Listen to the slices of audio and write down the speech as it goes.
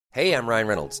Hey, I'm Ryan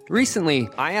Reynolds. Recently,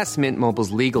 I asked Mint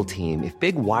Mobile's legal team if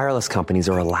big wireless companies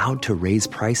are allowed to raise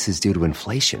prices due to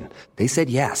inflation. They said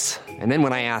yes. And then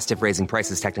when I asked if raising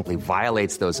prices technically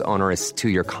violates those onerous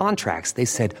two-year contracts, they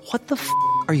said, "What the f***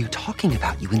 are you talking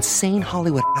about, you insane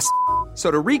Hollywood ass?" So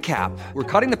to recap, we're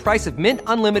cutting the price of Mint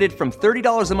Unlimited from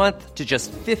 $30 a month to just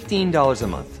 $15 a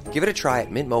month. Give it a try at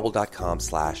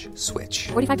mintmobile.com/switch.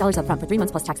 $45 up front for 3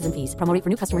 months plus taxes and fees. Promo rate for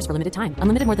new customers for limited time.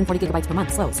 Unlimited more than 40 gigabytes per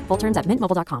month. Slows full terms at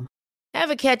mintmobile.com.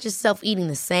 Ever catch yourself eating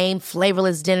the same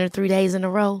flavorless dinner 3 days in a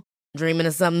row? Dreaming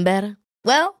of something better?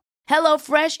 Well,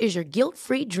 HelloFresh is your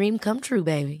guilt-free dream come true,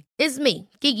 baby. It's me,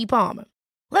 Keke Palmer.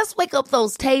 Let's wake up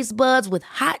those taste buds with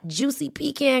hot, juicy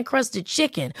pecan-crusted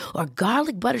chicken or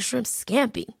garlic butter shrimp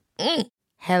scampi.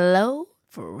 Hello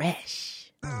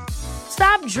Fresh.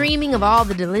 Stop dreaming of all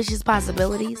the delicious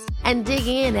possibilities and dig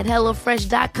in at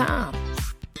HelloFresh.com.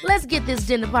 Let's get this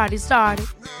dinner party started.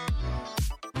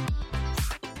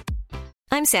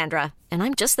 I'm Sandra, and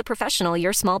I'm just the professional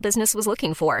your small business was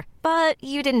looking for. But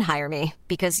you didn't hire me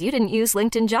because you didn't use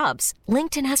LinkedIn Jobs.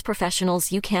 LinkedIn has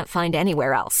professionals you can't find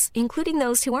anywhere else, including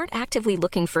those who aren't actively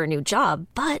looking for a new job,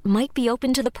 but might be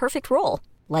open to the perfect role,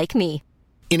 like me.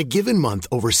 In a given month,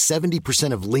 over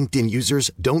 70% of LinkedIn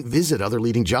users don't visit other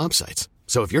leading job sites.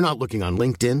 So if you're not looking on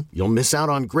LinkedIn, you'll miss out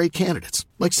on great candidates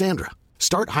like Sandra.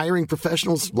 Start hiring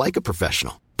professionals like a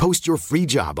professional. Post your free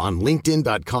job on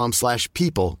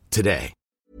linkedin.com/people today.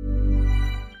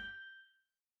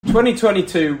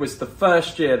 2022 was the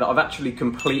first year that I've actually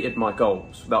completed my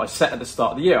goals that I set at the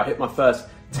start of the year. I hit my first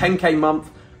 10k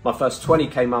month, my first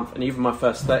 20k month, and even my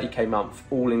first 30k month,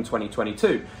 all in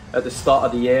 2022. At the start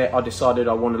of the year, I decided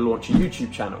I want to launch a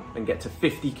YouTube channel and get to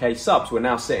 50k subs. We're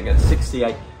now sitting at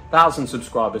 68,000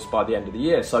 subscribers by the end of the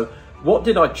year. So what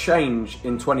did I change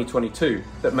in 2022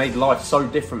 that made life so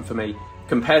different for me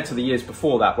compared to the years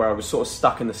before that, where I was sort of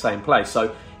stuck in the same place?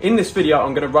 So in this video,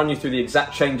 I'm going to run you through the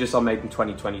exact changes I made in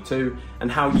 2022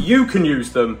 and how you can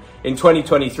use them in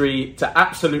 2023 to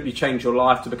absolutely change your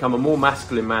life, to become a more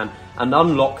masculine man and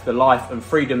unlock the life and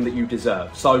freedom that you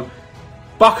deserve. So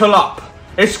buckle up.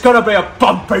 It's going to be a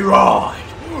bumpy ride.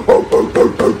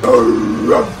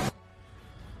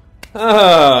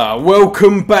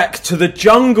 Welcome back to the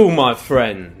jungle, my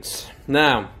friends.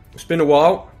 Now, it's been a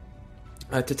while.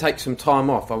 I had to take some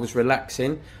time off. I was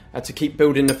relaxing. I had to keep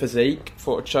building the physique.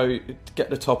 Thought I'd show you, get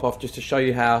the top off just to show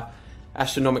you how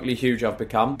astronomically huge I've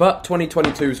become. But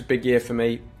 2022 was a big year for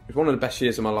me. It was one of the best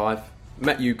years of my life.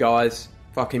 Met you guys.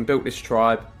 Fucking built this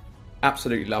tribe.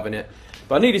 Absolutely loving it.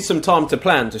 But I needed some time to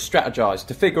plan, to strategize,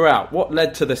 to figure out what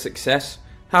led to the success.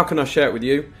 How can I share it with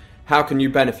you? How can you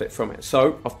benefit from it?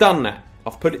 So I've done that.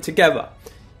 I've put it together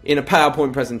in a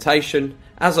PowerPoint presentation,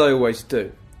 as I always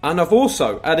do. And I've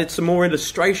also added some more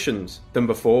illustrations than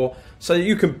before so that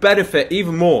you can benefit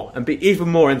even more and be even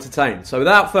more entertained. So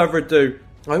without further ado,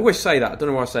 I always say that, I don't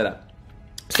know why I say that.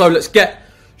 So let's get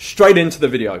straight into the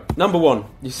video. Number one,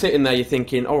 you're sitting there, you're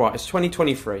thinking, all right, it's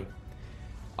 2023.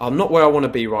 I'm not where I want to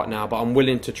be right now, but I'm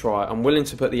willing to try. I'm willing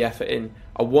to put the effort in.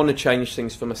 I want to change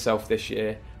things for myself this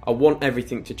year. I want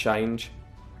everything to change.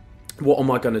 What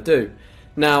am I going to do?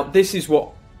 Now, this is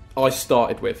what I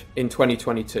started with in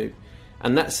 2022.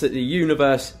 And that's that the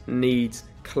universe needs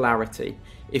clarity.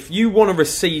 If you want to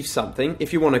receive something,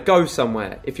 if you want to go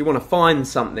somewhere, if you want to find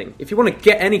something, if you want to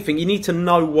get anything, you need to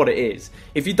know what it is.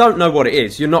 If you don't know what it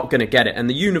is, you're not going to get it. And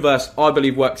the universe, I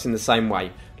believe, works in the same way.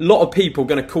 A lot of people are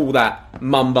going to call that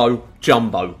mumbo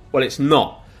jumbo. Well, it's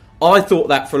not. I thought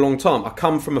that for a long time. I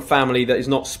come from a family that is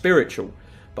not spiritual.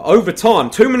 But over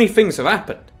time, too many things have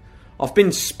happened. I've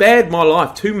been spared my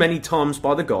life too many times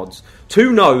by the gods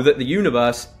to know that the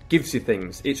universe gives you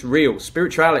things. It's real.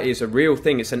 Spirituality is a real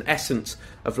thing. It's an essence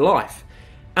of life.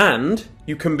 And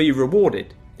you can be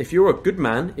rewarded. If you're a good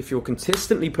man, if you're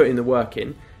consistently putting the work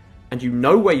in, and you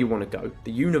know where you want to go,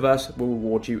 the universe will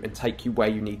reward you and take you where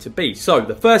you need to be. So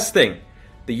the first thing,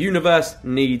 the universe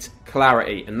needs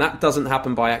clarity. And that doesn't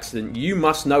happen by accident. You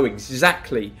must know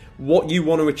exactly what you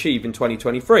want to achieve in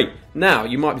 2023. Now,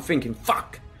 you might be thinking,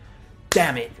 fuck,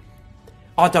 damn it,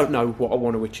 I don't know what I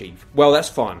want to achieve. Well, that's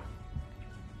fine.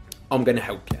 I'm going to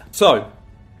help you. So,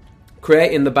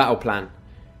 creating the battle plan.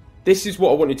 This is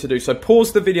what I want you to do. So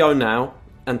pause the video now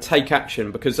and take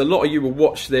action, because a lot of you will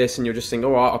watch this and you'll just think,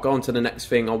 all right, I'll go on to the next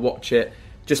thing, I'll watch it.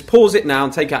 Just pause it now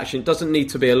and take action. It doesn't need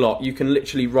to be a lot. You can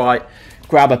literally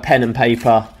grab a pen and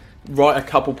paper, write a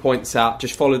couple points out.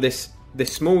 Just follow this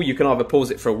small. You can either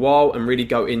pause it for a while and really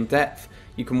go in depth.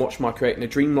 You can watch my Creating a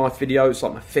Dream Life video. It's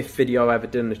like my 5th video I ever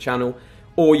did on the channel.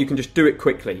 Or you can just do it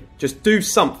quickly. Just do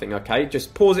something, okay?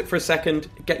 Just pause it for a second,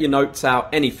 get your notes out,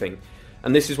 anything.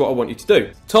 And this is what I want you to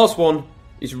do. Task 1,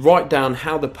 is write down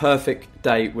how the perfect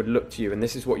day would look to you, and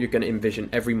this is what you're going to envision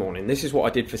every morning. This is what I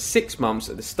did for 6 months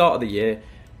at the start of the year,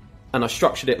 and I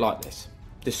structured it like this.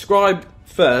 Describe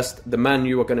first the man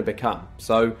you are going to become.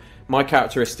 So my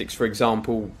characteristics, for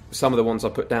example, some of the ones I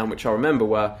put down which I remember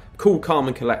were cool, calm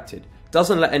and collected,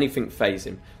 doesn't let anything faze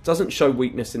him, doesn't show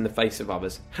weakness in the face of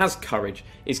others, has courage,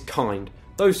 is kind,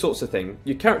 those sorts of things.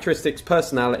 Your characteristics,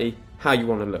 personality, how you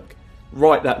want to look.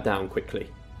 Write that down quickly.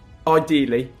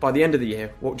 Ideally, by the end of the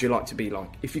year, what would you like to be like,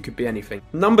 if you could be anything?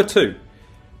 Number 2,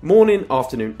 morning,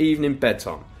 afternoon, evening,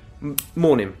 bedtime.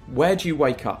 Morning, where do you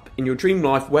wake up? In your dream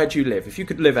life, where do you live? If you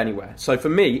could live anywhere. So for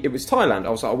me, it was Thailand. I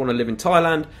was like, I want to live in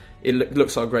Thailand. It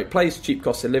looks like a great place, cheap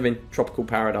cost of living, tropical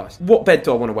paradise. What bed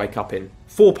do I want to wake up in?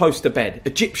 4-poster bed,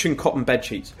 Egyptian cotton bed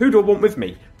sheets. Who do I want with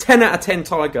me? 10 out of 10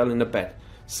 Thai girl in the bed,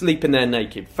 sleeping there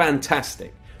naked.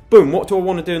 Fantastic. Boom, what do I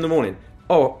want to do in the morning?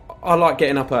 Oh, I like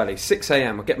getting up early, 6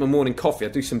 a.m. I get my morning coffee, I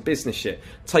do some business shit,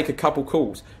 take a couple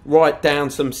calls, write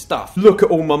down some stuff, look at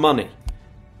all my money.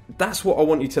 That's what I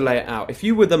want you to lay it out. If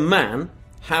you were the man,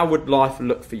 how would life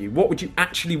look for you? What would you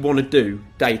actually want to do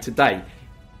day to day?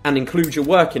 And include your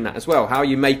work in that as well. How are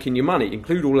you making your money?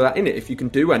 Include all of that in it. If you can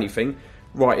do anything,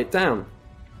 write it down.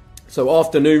 So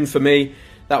afternoon for me,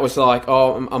 that was like,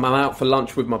 oh, I'm out for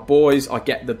lunch with my boys. I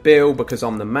get the bill because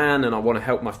I'm the man and I want to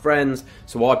help my friends.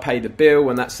 So I pay the bill,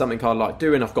 and that's something I like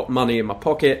doing. I've got money in my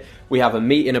pocket. We have a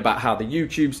meeting about how the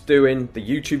YouTube's doing. The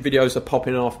YouTube videos are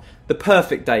popping off. The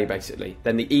perfect day, basically.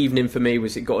 Then the evening for me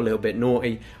was, it got a little bit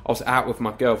naughty. I was out with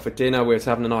my girl for dinner. We was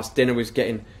having a nice dinner. We was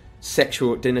getting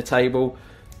sexual at dinner table.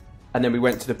 And then we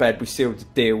went to the bed. We sealed the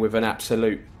deal with an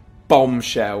absolute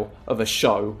bombshell of a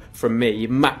show from me,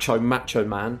 macho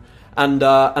man. And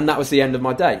that was the end of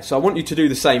my day. So I want you to do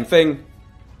the same thing.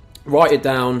 Write it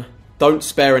down. Don't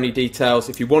spare any details.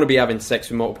 If you want to be having sex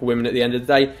with multiple women at the end of the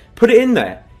day, put it in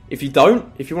there. If you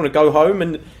don't, if you want to go home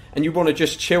and you want to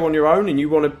just chill on your own and you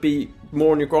want to be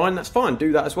more on your grind, that's fine.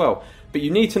 Do that as well. But you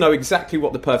need to know exactly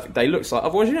what the perfect day looks like.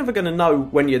 Otherwise, you're never going to know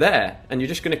when you're there. And you're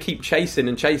just going to keep chasing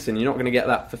and chasing. You're not going to get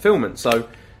that fulfillment. So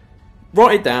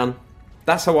write it down.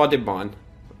 That's how I did mine.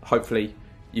 Hopefully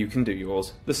you can do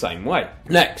yours the same way.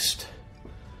 Next,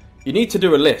 you need to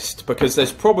do a list, because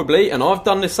there's probably, and I've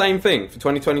done the same thing for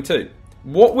 2022.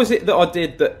 What was it that I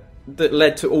did that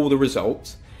led to all the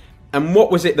results? And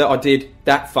what was it that I did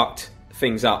that fucked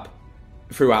things up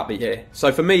throughout the year?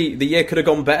 So for me, the year could have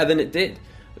gone better than it did.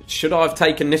 Should I have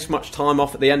taken this much time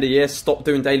off at the end of the year, stopped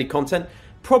doing daily content?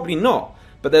 Probably not.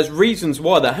 But there's reasons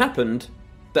why that happened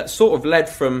that sort of led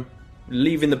from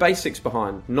leaving the basics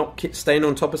behind, not staying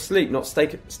on top of sleep, not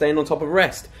staying on top of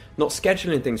rest, not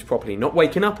scheduling things properly, not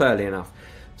waking up early enough.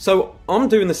 So I'm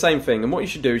doing the same thing, and what you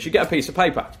should do is you get a piece of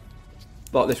paper,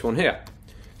 like this one here.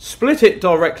 Split it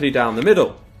directly down the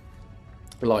middle,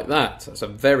 like that. That's a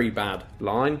very bad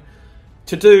line.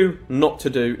 To do, not to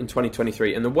do in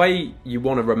 2023. And the way you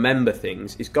want to remember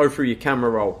things is go through your camera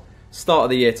roll. Start of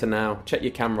the year to now, check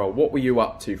your camera roll. What were you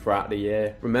up to throughout the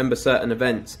year? Remember certain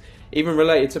events, even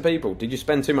related to people. Did you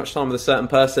spend too much time with a certain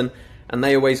person and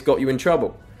they always got you in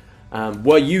trouble?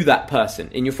 Were you that person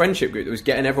in your friendship group that was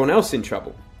getting everyone else in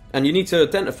trouble? And you need to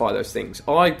identify those things.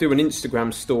 I do an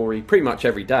Instagram story pretty much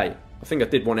every day. I think I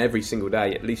did one every single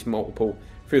day, at least multiple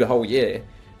through the whole year.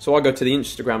 So I go to the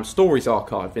Instagram stories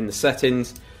archive in the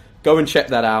settings, go and check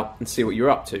that out and see what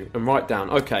you're up to and write down,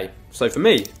 okay, so for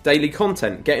me, daily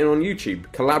content, getting on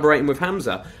YouTube, collaborating with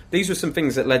Hamza. These were some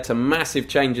things that led to massive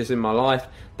changes in my life.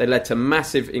 They led to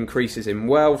massive increases in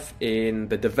wealth, in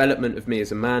the development of me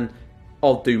as a man.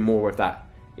 I'll do more of that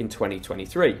in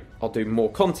 2023. I'll do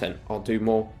more content. I'll do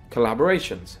more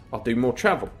collaborations. I'll do more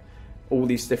travel. All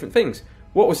these different things.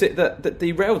 What was it that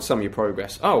derailed some of your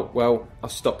progress? Oh, well, I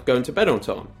stopped going to bed on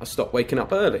time. I stopped waking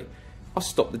up early. I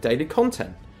stopped the daily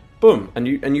content. Boom. And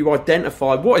you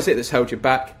identify what is it that's held you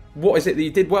back. What is it that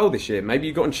you did well this year? Maybe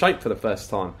you got in shape for the first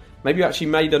time. Maybe you actually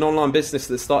made an online business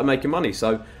that started making money.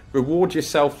 So reward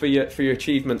yourself for your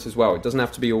achievements as well. It doesn't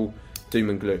have to be all doom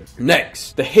and gloom.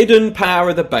 Next, the hidden power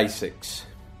of the basics.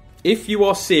 If you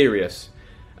are serious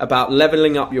about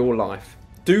leveling up your life,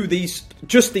 do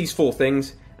just these 4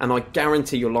 things, and I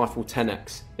guarantee your life will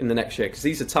 10x in the next year, because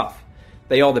these are tough.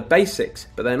 They are the basics,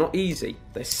 but they're not easy.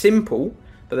 They're simple,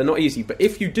 but they're not easy. But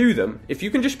if you do them, if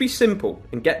you can just be simple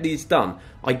and get these done,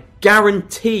 I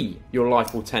guarantee your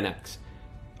life will 10x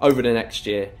over the next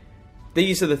year.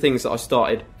 These are the things that I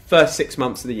started first 6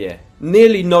 months of the year.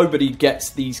 Nearly nobody gets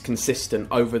these consistent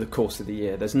over the course of the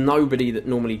year. There's nobody that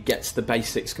normally gets the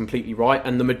basics completely right,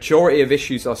 and the majority of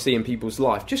issues I see in people's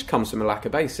life just comes from a lack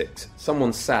of basics.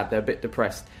 Someone's sad, they're a bit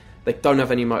depressed, they don't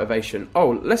have any motivation.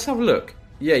 Oh, let's have a look.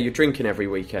 Yeah, you're drinking every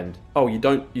weekend. Oh, you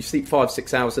sleep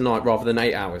 5-6 hours a night rather than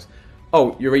 8 hours.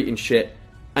 Oh, you're eating shit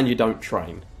and you don't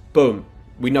train. Boom.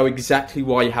 We know exactly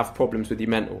why you have problems with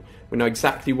your mental. We know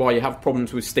exactly why you have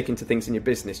problems with sticking to things in your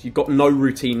business. You've got no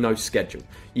routine, no schedule.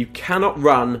 You cannot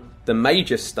run the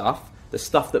major stuff, the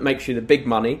stuff that makes you the big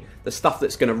money, the stuff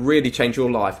that's going to really change your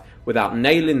life, without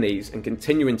nailing these and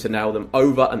continuing to nail them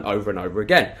over and over and over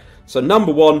again. So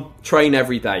number one, train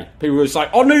every day. People will say,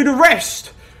 I need a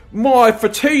rest. My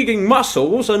fatiguing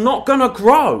muscles are not going to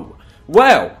grow.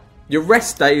 Well, your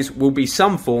rest days will be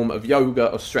some form of yoga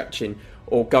or stretching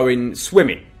or going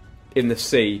swimming in the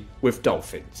sea with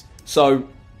dolphins. So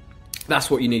that's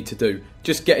what you need to do.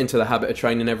 Just get into the habit of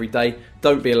training every day.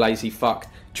 Don't be a lazy fuck.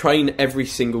 Train every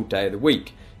single day of the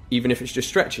week. Even if it's just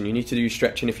stretching. You need to do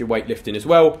stretching if you're weightlifting as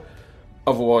well.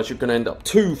 Otherwise you're going to end up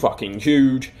too fucking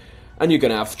huge and you're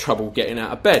going to have trouble getting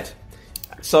out of bed.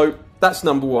 So that's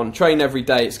number one. Train every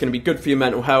day. It's going to be good for your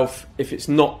mental health. If it's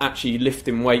not actually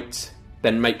lifting weights,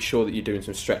 then make sure that you're doing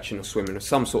some stretching or swimming or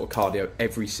some sort of cardio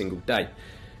every single day.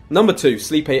 Number two,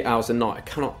 sleep 8 hours a night. I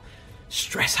cannot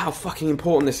stress how fucking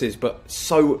important this is, but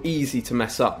so easy to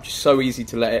mess up. Just so easy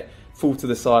to let it fall to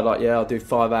the side like, yeah, I'll do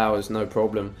 5 hours, no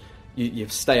problem. You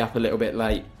stay up a little bit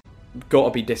late. Got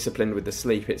to be disciplined with the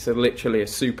sleep. It's literally a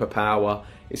superpower.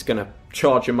 It's going to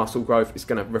charge your muscle growth. It's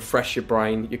going to refresh your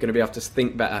brain. You're going to be able to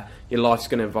think better. Your life's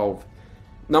going to evolve.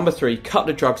 Number three, cut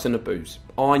the drugs and the booze.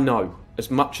 I know,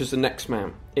 as much as the next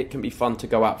man, it can be fun to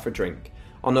go out for a drink.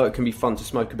 I know it can be fun to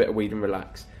smoke a bit of weed and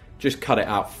relax. Just cut it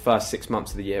out for the first 6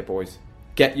 months of the year, boys.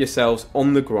 Get yourselves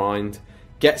on the grind.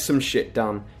 Get some shit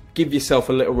done. Give yourself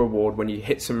a little reward when you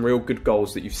hit some real good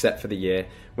goals that you've set for the year.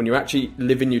 When you're actually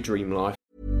living your dream life.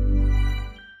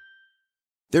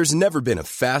 There's never been a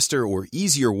faster or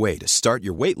easier way to start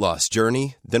your weight loss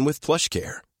journey than with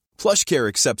PlushCare. PlushCare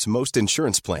accepts most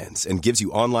insurance plans and gives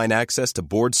you online access to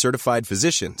board-certified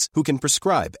physicians who can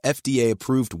prescribe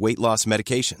FDA-approved weight loss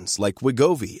medications like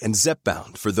Wegovy and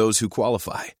Zepbound for those who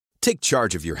qualify. Take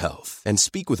charge of your health and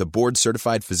speak with a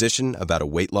board-certified physician about a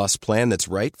weight loss plan that's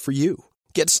right for you.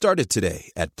 Get started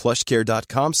today at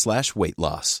plushcare.com/weight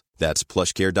loss. That's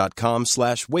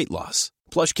plushcare.com/weight loss.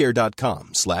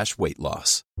 plushcare.com/weight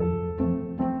loss.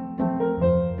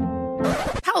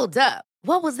 Hold up.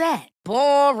 What was that?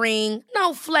 Boring.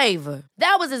 No flavor.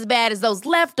 That was as bad as those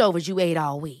leftovers you ate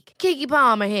all week. Keke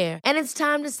Palmer here. And it's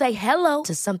time to say hello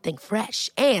to something fresh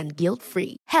and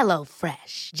guilt-free. Hello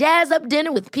Fresh. Jazz up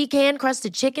dinner with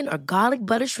pecan-crusted chicken or garlic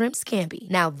butter shrimp scampi.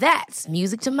 Now that's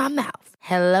music to my mouth.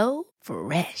 Hello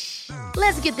Fresh.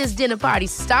 Let's get this dinner party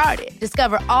started.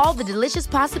 Discover all the delicious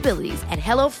possibilities at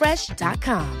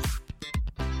HelloFresh.com.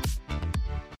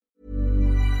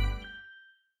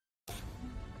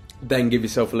 Then give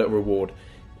yourself a little reward.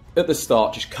 At the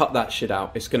start, just cut that shit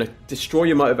out. It's going to destroy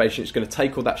your motivation. It's going to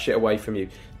take all that shit away from you.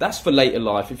 That's for later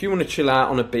life. If you want to chill out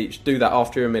on a beach, do that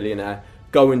after you're a millionaire.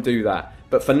 Go and do that.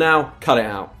 But for now, cut it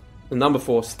out. And number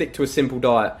four, stick to a simple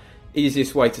diet.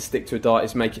 Easiest way to stick to a diet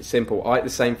is make it simple. I eat the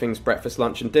same things breakfast,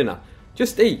 lunch and dinner.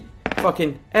 Just eat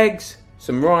fucking eggs,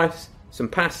 some rice, some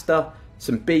pasta,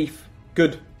 some beef,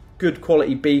 good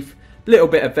quality beef, little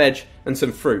bit of veg and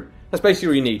some fruit. That's basically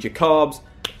all you need. Your carbs,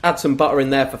 add some butter in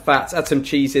there for fats, add some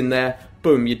cheese in there,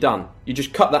 boom, you're done. You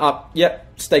just cut that up, yep,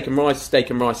 steak and rice, steak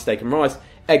and rice, steak and rice,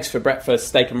 eggs for breakfast,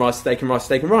 steak and rice, steak and rice,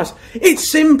 steak and rice.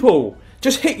 It's simple.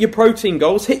 Just hit your protein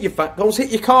goals, hit your fat goals, hit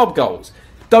your carb goals.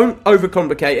 Don't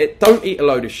overcomplicate it. Don't eat a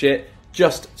load of shit.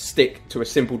 Just stick to a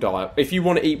simple diet. If you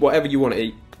want to eat whatever you want to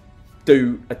eat,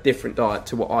 do a different diet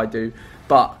to what I do.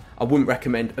 But I wouldn't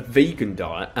recommend a vegan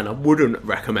diet and I wouldn't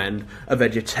recommend a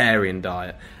vegetarian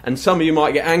diet. And some of you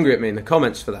might get angry at me in the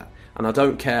comments for that. And I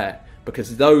don't care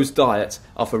because those diets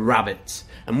are for rabbits.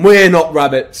 And we're not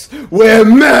rabbits. We're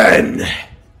men!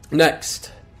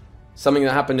 Next. Something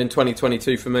that happened in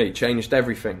 2022 for me. Changed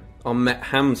everything. I met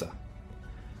Hamza.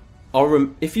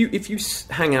 If you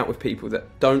hang out with people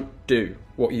that don't do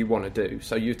what you want to do,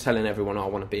 so you're telling everyone, I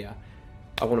want to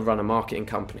run a marketing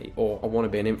company, or I want to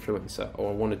be an influencer,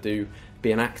 or I want to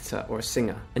be an actor or a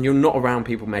singer, and you're not around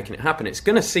people making it happen, it's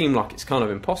going to seem like it's kind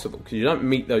of impossible because you don't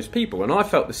meet those people. And I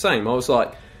felt the same. I was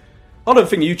like, I don't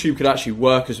think YouTube could actually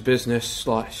work as a business.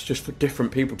 Like, it's just for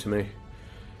different people to me.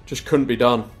 Just couldn't be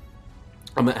done.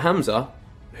 I met Hamza,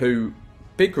 who,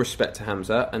 big respect to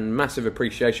Hamza and massive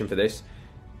appreciation for this,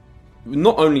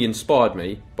 not only inspired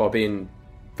me by being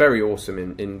very awesome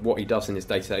in what he does in his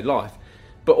day-to-day life,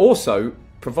 but also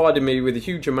provided me with a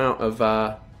huge amount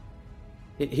of...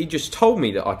 he just told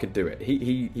me that I could do it.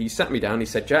 He sat me down, he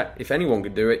said, Jack, if anyone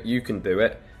could do it, you can do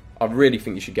it. I really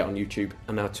think you should get on YouTube.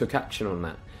 And I took action on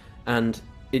that. And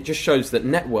it just shows that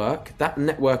that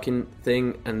networking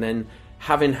thing, and then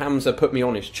having Hamza put me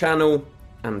on his channel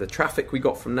and the traffic we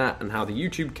got from that and how the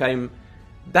YouTube came,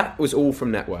 that was all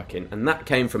from networking. And that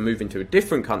came from moving to a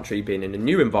different country, being in a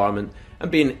new environment and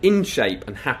being in shape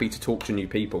and happy to talk to new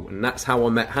people. And that's how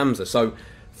I met Hamza. So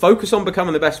focus on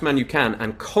becoming the best man you can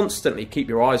and constantly keep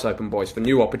your eyes open, boys, for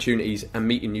new opportunities and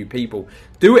meeting new people.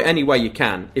 Do it any way you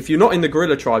can. If you're not in the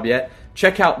Gorilla Tribe yet,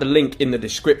 check out the link in the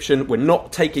description. We're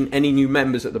not taking any new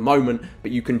members at the moment,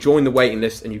 but you can join the waiting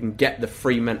list and you can get the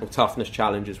free mental toughness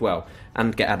challenge as well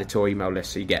and get added to our email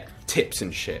list so you get tips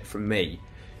and shit from me.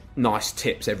 Nice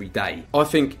tips every day. I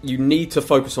think you need to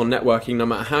focus on networking no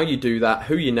matter how you do that,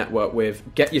 who you network with.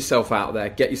 Get yourself out there,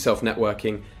 get yourself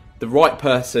networking. The right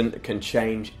person can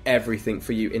change everything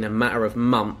for you in a matter of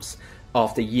months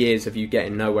after years of you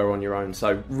getting nowhere on your own.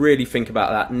 So really think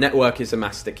about that. Network is a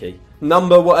master key.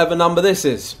 Whatever number this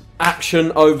is.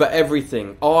 Action over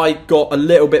everything. I got a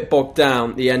little bit bogged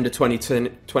down at the end of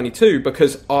 2022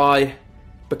 because I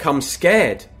become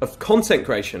scared of content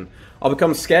creation. I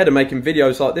become scared of making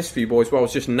videos like this for you boys where I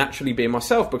was just naturally being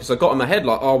myself because I got in my head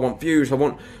like, oh, I want views, I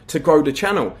want to grow the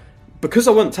channel. Because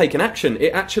I wasn't taking action,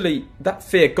 that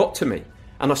fear got to me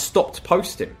and I stopped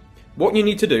posting. What you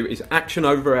need to do is action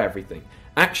over everything.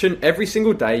 Action every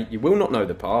single day. You will not know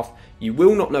the path. You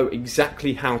will not know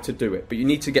exactly how to do it, but you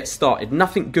need to get started.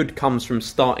 Nothing good comes from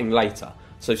starting later.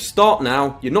 So start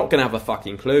now. You're not going to have a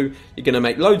fucking clue. You're going to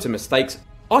make loads of mistakes.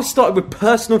 I started with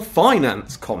personal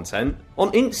finance content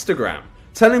on Instagram,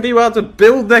 telling people how to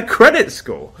build their credit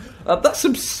score. That's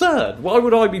absurd. Why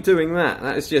would I be doing that?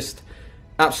 That is just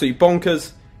absolutely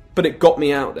bonkers, but it got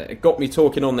me out there. It got me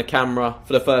talking on the camera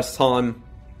for the first time.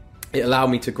 It allowed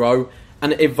me to grow,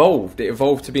 and it evolved. It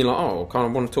evolved to being like, oh, I kind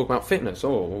of want to talk about fitness,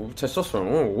 oh,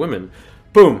 testosterone, oh, women.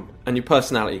 Boom, and your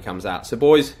personality comes out. So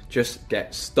boys, just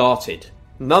get started.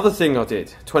 Another thing I did,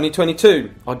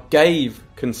 2022, I gave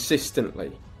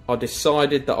consistently. I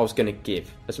decided that I was going to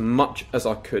give as much as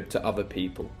I could to other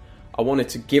people. I wanted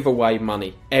to give away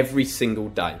money every single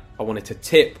day. I wanted to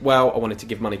tip well. I wanted to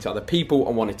give money to other people.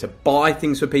 I wanted to buy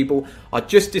things for people. I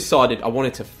just decided I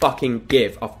wanted to fucking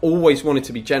give. I've always wanted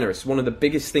to be generous. One of the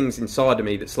biggest things inside of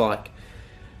me that's like,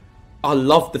 I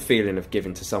love the feeling of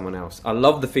giving to someone else. I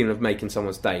love the feeling of making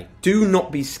someone's day. Do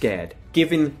not be scared.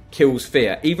 Giving kills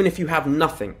fear. Even if you have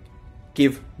nothing,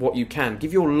 give what you can.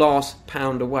 Give your last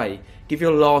pound away. Give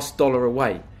your last dollar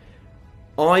away.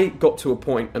 I got to a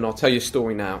point, and I'll tell you a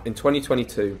story now, in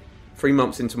 2022, 3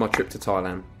 months into my trip to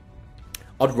Thailand,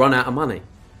 I'd run out of money.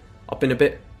 I've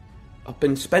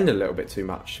been spending a little bit too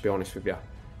much, to be honest with you.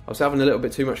 I was having a little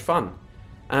bit too much fun.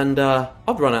 And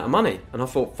I'd run out of money, and I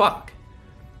thought, fuck,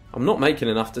 I'm not making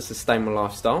enough to sustain my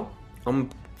lifestyle. I'm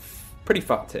pretty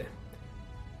fucked here.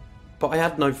 But I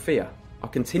had no fear. I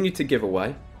continued to give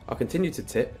away. I continued to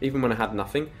tip, even when I had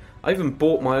nothing. I even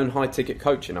bought my own high-ticket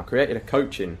coaching. I created a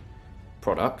coaching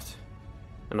product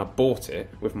and I bought it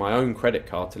with my own credit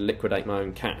card to liquidate my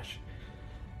own cash,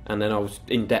 and then I was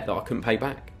in debt that I couldn't pay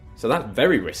back. So that's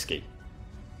very risky.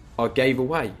 I gave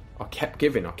away, I kept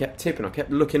giving, I kept tipping, I kept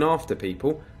looking after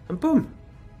people, and boom,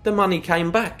 the money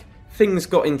came back. Things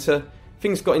got into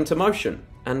motion,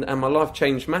 and my life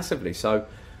changed massively. So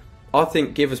I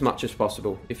think give as much as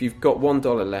possible. If you've got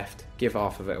 $1 left, give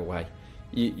half of it away.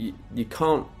 You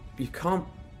can't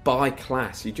buy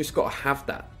class. You just got to have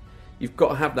that. You've got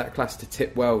to have that class to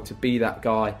tip well, to be that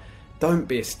guy. Don't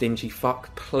be a stingy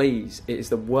fuck, please. It is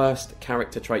the worst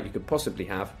character trait you could possibly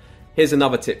have. Here's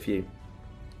another tip for you.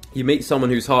 You meet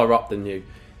someone who's higher up than you.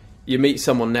 You meet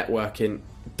someone networking.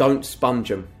 Don't sponge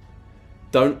them.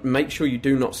 Make sure you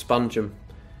do not sponge them.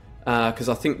 Because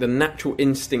I think the natural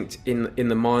instinct in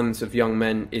the minds of young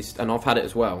men is, and I've had it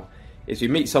as well, is you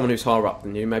meet someone who's higher up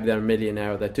than you. Maybe they're a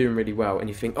millionaire or they're doing really well, and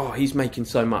you think, oh, he's making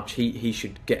so much. He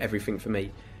should get everything for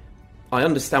me. I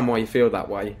understand why you feel that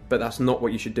way, but that's not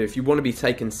what you should do. If you want to be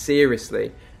taken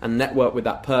seriously and network with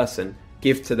that person,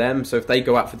 give to them. So if they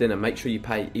go out for dinner, make sure you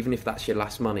pay, even if that's your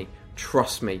last money.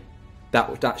 Trust me,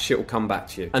 that shit will come back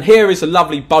to you. And here is a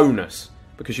lovely bonus,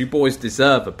 because you boys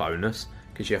deserve a bonus,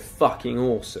 because you're fucking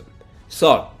awesome.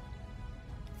 So,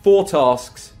 4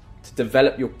 tasks to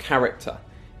develop your character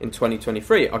in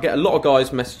 2023. I get a lot of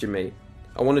guys messaging me.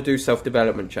 I want to do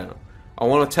self-development channel. I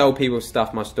want to tell people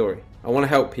stuff, my story. I want to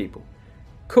help people.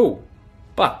 Cool,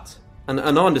 but, and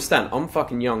I understand, I'm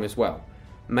fucking young as well.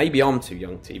 Maybe I'm too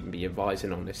young to even be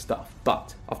advising on this stuff,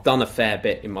 but I've done a fair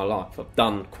bit in my life. I've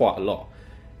done quite a lot.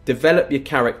 Develop your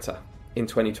character in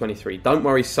 2023. Don't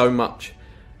worry so much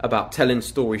about telling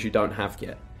stories you don't have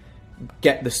yet.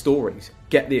 Get the stories,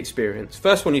 get the experience.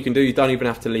 First one you can do, you don't even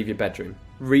have to leave your bedroom.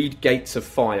 Read Gates of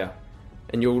Fire,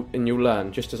 and you'll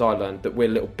learn, just as I learned, that we're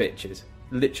little bitches.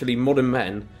 Literally, modern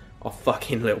men are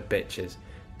fucking little bitches.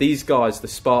 These guys, the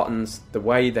Spartans, the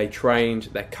way they trained,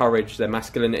 their courage, their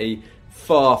masculinity,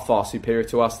 far, far superior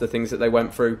to us, the things that they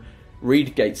went through.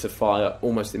 Read Gates of Fire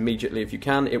almost immediately if you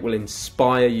can. It will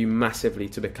inspire you massively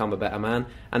to become a better man,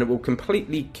 and it will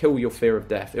completely kill your fear of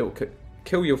death. It will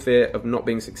kill your fear of not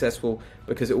being successful,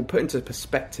 because it will put into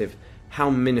perspective how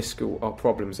minuscule our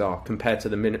problems are compared to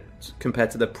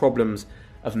the problems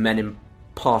of men in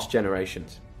past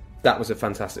generations. That was a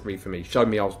fantastic read for me. Showed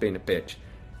me I was being a bitch.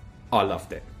 I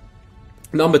loved it.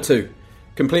 Number 2,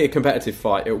 complete a competitive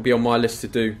fight. It will be on my list to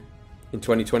do in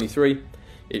 2023.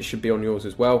 It should be on yours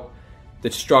as well.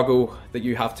 The struggle that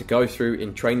you have to go through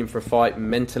in training for a fight,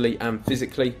 mentally and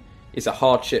physically, is a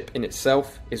hardship in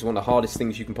itself. It's one of the hardest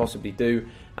things you can possibly do,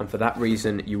 and for that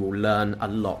reason you will learn a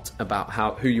lot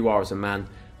about who you are as a man,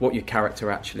 what your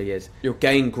character actually is. You'll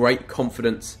gain great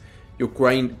confidence,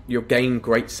 you'll gain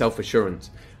great self-assurance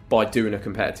by doing a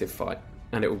competitive fight,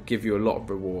 and it will give you a lot of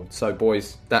reward. So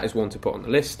boys, that is one to put on the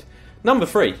list. Number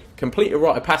 3, complete a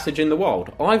rite of passage in the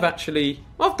wild. I've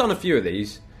done a few of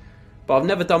these, but I've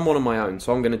never done one on my own,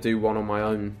 so I'm going to do one on my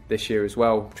own this year as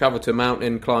well. Travel to a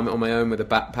mountain, climb it on my own with a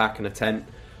backpack and a tent.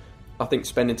 I think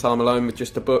spending time alone with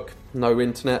just a book, no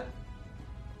internet,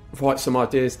 write some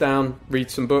ideas down, read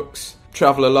some books,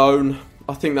 travel alone.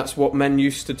 I think that's what men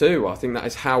used to do. I think that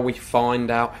is how we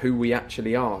find out who we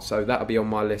actually are. So that'll be on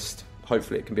my list.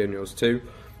 Hopefully it can be on yours too.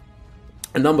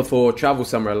 And number 4, travel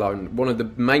somewhere alone. One of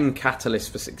the main catalysts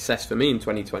for success for me in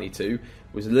 2022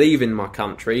 was leaving my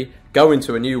country, going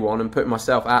to a new one and putting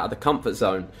myself out of the comfort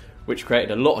zone, which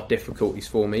created a lot of difficulties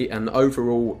for me and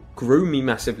overall grew me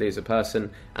massively as a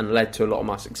person and led to a lot of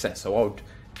my success. So I would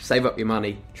save up your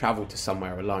money, travel to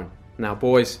somewhere alone. Now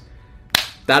boys,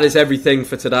 that is everything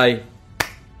for today.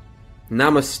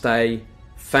 Namaste.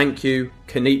 Thank you,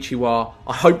 konnichiwa.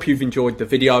 I hope you've enjoyed the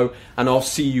video, and I'll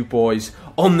see you boys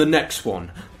on the next one.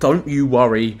 Don't you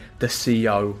worry, the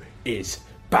CEO is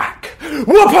back.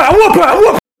 Whoop-a, whoop-a,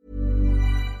 whoop.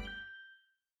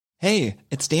 Hey,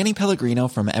 it's Danny Pellegrino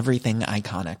from Everything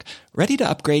Iconic. Ready to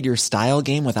upgrade your style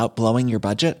game without blowing your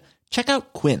budget? Check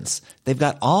out Quince. They've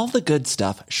got all the good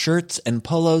stuff, shirts and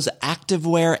polos,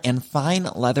 activewear, and fine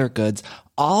leather goods,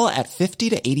 all at 50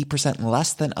 to 80%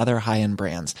 less than other high-end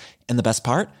brands. And the best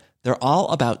part? They're all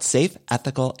about safe,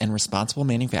 ethical, and responsible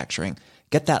manufacturing.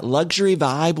 Get that luxury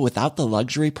vibe without the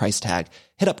luxury price tag.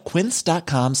 Hit up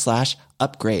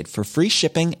quince.com/upgrade for free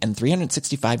shipping and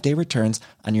 365-day returns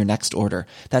on your next order.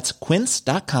 That's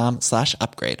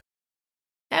quince.com/upgrade.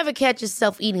 Ever catch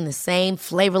yourself eating the same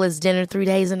flavorless dinner 3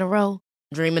 days in a row?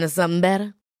 Dreaming of something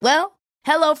better? Well,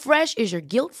 HelloFresh is your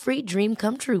guilt-free dream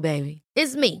come true, baby.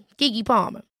 It's me, Keke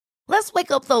Palmer. Let's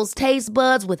wake up those taste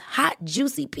buds with hot,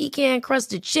 juicy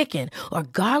pecan-crusted chicken or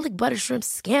garlic butter shrimp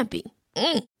scampi.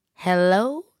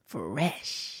 Hello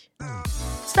Fresh.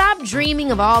 Stop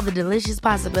dreaming of all the delicious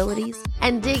possibilities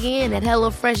and dig in at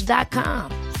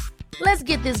HelloFresh.com. Let's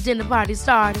get this dinner party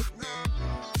started.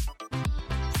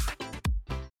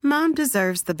 Mom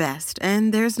deserves the best,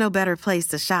 and there's no better place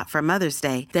to shop for Mother's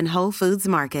Day than Whole Foods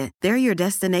Market. They're your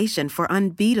destination for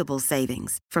unbeatable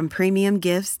savings, from premium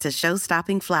gifts to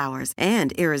show-stopping flowers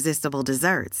and irresistible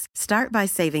desserts. Start by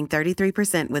saving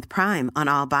 33% with Prime on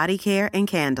all body care and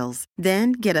candles.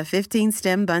 Then get a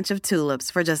 15-stem bunch of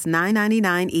tulips for just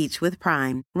 $9.99 each with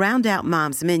Prime. Round out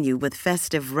Mom's menu with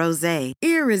festive rosé,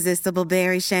 irresistible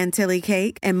berry chantilly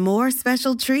cake, and more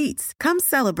special treats. Come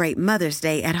celebrate Mother's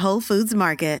Day at Whole Foods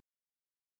Market.